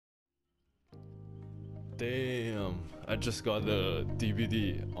Damn, I just got the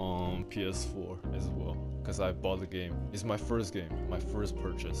DVD on PS4 as well because I bought the game. It's my first game, my first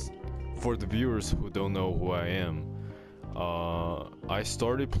purchase. For the viewers who don't know who I am, I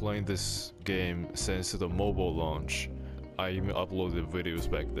started playing this game since the mobile launch. I even uploaded videos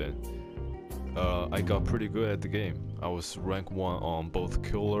back then. I got pretty good at the game. I was rank 1 on both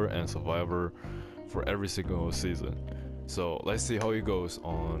Killer and Survivor for every single season. So let's see how it goes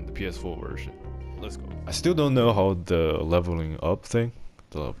on the PS4 version. Let's go. I still don't know how the leveling up thing,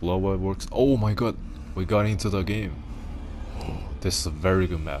 the blowout works. Oh my god, we got into the game. This is a very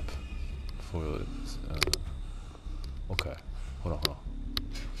good map. For okay, hold on.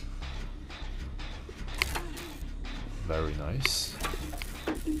 Very nice.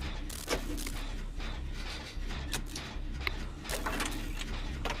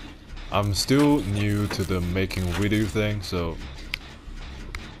 I'm still new to the making video thing, so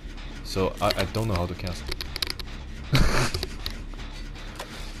I don't know how to cancel.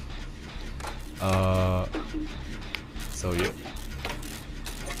 So yeah.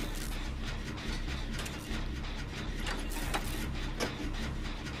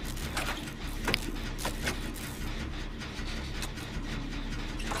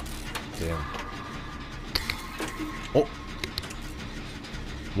 Damn. Oh!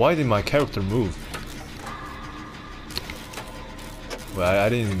 Why did my character move? Well, I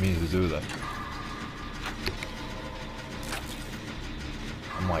didn't mean to do that.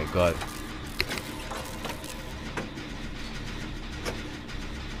 Oh my god.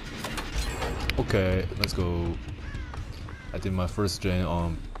 Okay, let's go. I did my first gen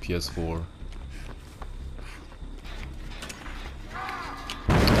on PS4.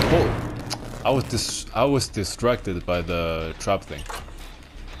 Oh! I was distracted by the trap thing.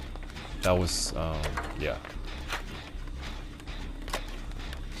 That was yeah.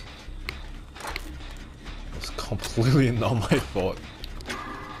 It was completely not my fault.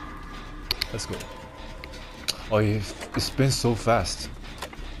 Let's go. Oh, it's been so fast.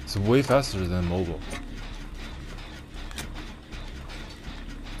 It's way faster than mobile.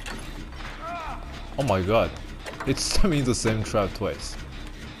 Oh my god. It's sent me in the same trap twice.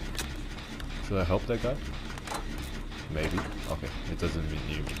 Should I help that guy? Maybe. Okay, it doesn't mean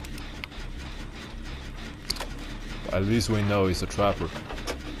you. At least we know he's a trapper.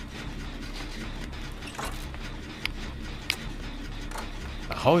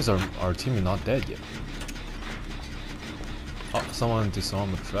 How is our teammate not dead yet? Oh, someone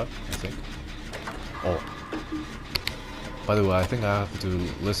disarmed the trap, I think. Oh. By the way, I think I have to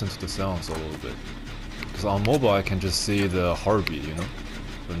listen to the sounds a little bit. Because on mobile I can just see the heartbeat, you know?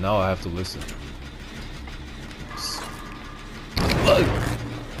 But now I have to listen.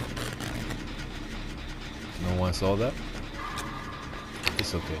 No one saw that?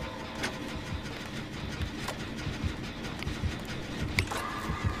 It's okay.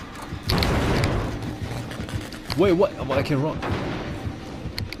 Wait, what? Oh, I can run.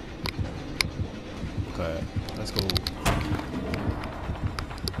 Okay, let's go.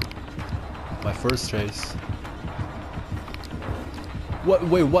 My first chase. What?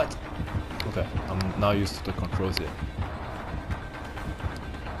 Wait, what? Okay, I'm not used to the controls yet.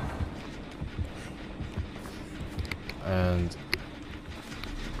 And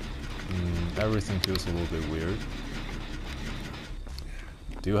everything feels a little bit weird.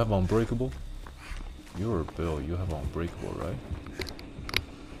 Do you have Unbreakable? You're Bill, you have Unbreakable, right?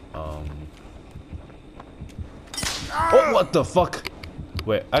 Oh, what the fuck?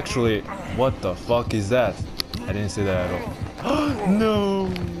 Wait, actually, what the fuck is that? I didn't see that at all. No!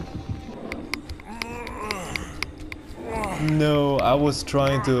 No, I was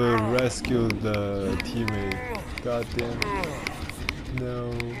trying to rescue the teammate. God damn.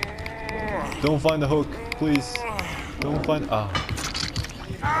 No. Don't find the hook, please. Don't find. Ah.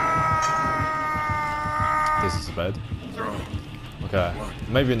 This is bad. Okay,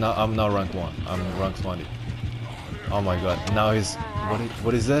 maybe not. I'm not rank 1. I'm rank 20. Oh my god. Now he's.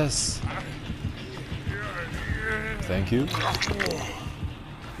 What is this? Thank you.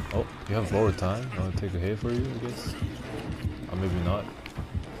 Oh, you have lower time. I'll take a hit for you, I guess. Or maybe not.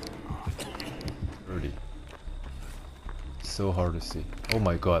 Early. So hard to see. Oh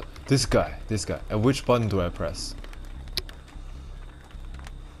my god. This guy. At which button do I press?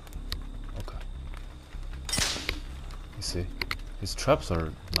 Okay. You see? His traps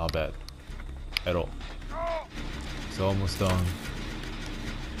are not bad. At all. It's almost done.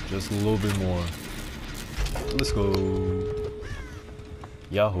 Just a little bit more. Let's go.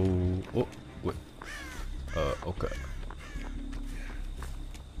 Yahoo. Oh, wait. Okay.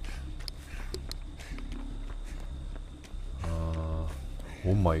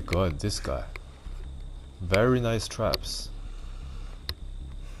 Oh my god, this guy. Very nice traps.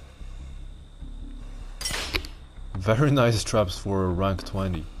 Very nice traps for rank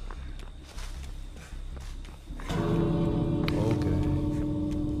 20. Okay.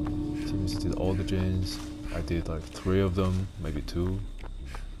 Teams did all the gens. I did like 3 of them, maybe 2.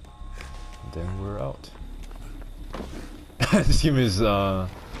 And then we're out. The team is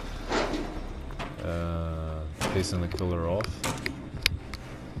pacing the killer off.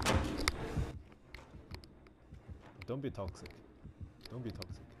 Don't be toxic. Don't be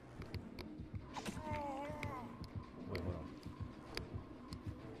toxic. Wait, hold on.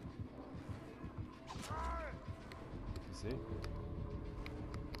 You see?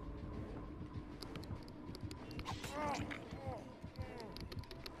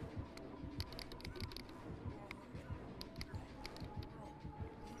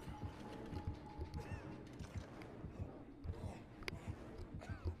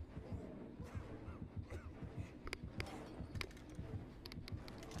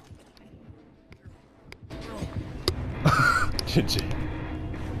 GG.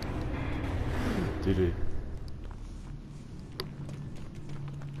 GG.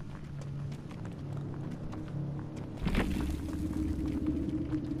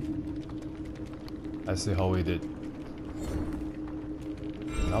 I see how we did.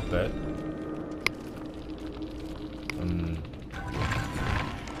 Not bad.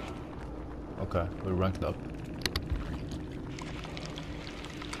 Okay, we ranked up.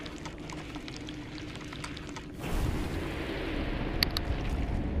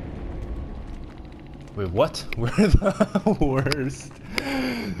 Wait, what? We're the worst.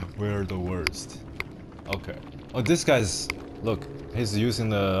 We're the worst. Okay. Oh, this guy's... Look, he's using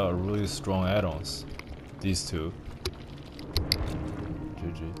the really strong add-ons. These two.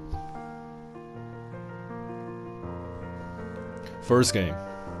 GG. First game.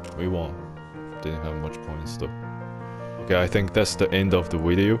 We won. Didn't have much points though. Okay, I think that's the end of the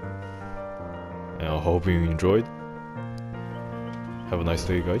video. And I hope you enjoyed. Have a nice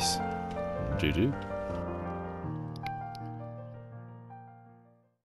day, guys. GG.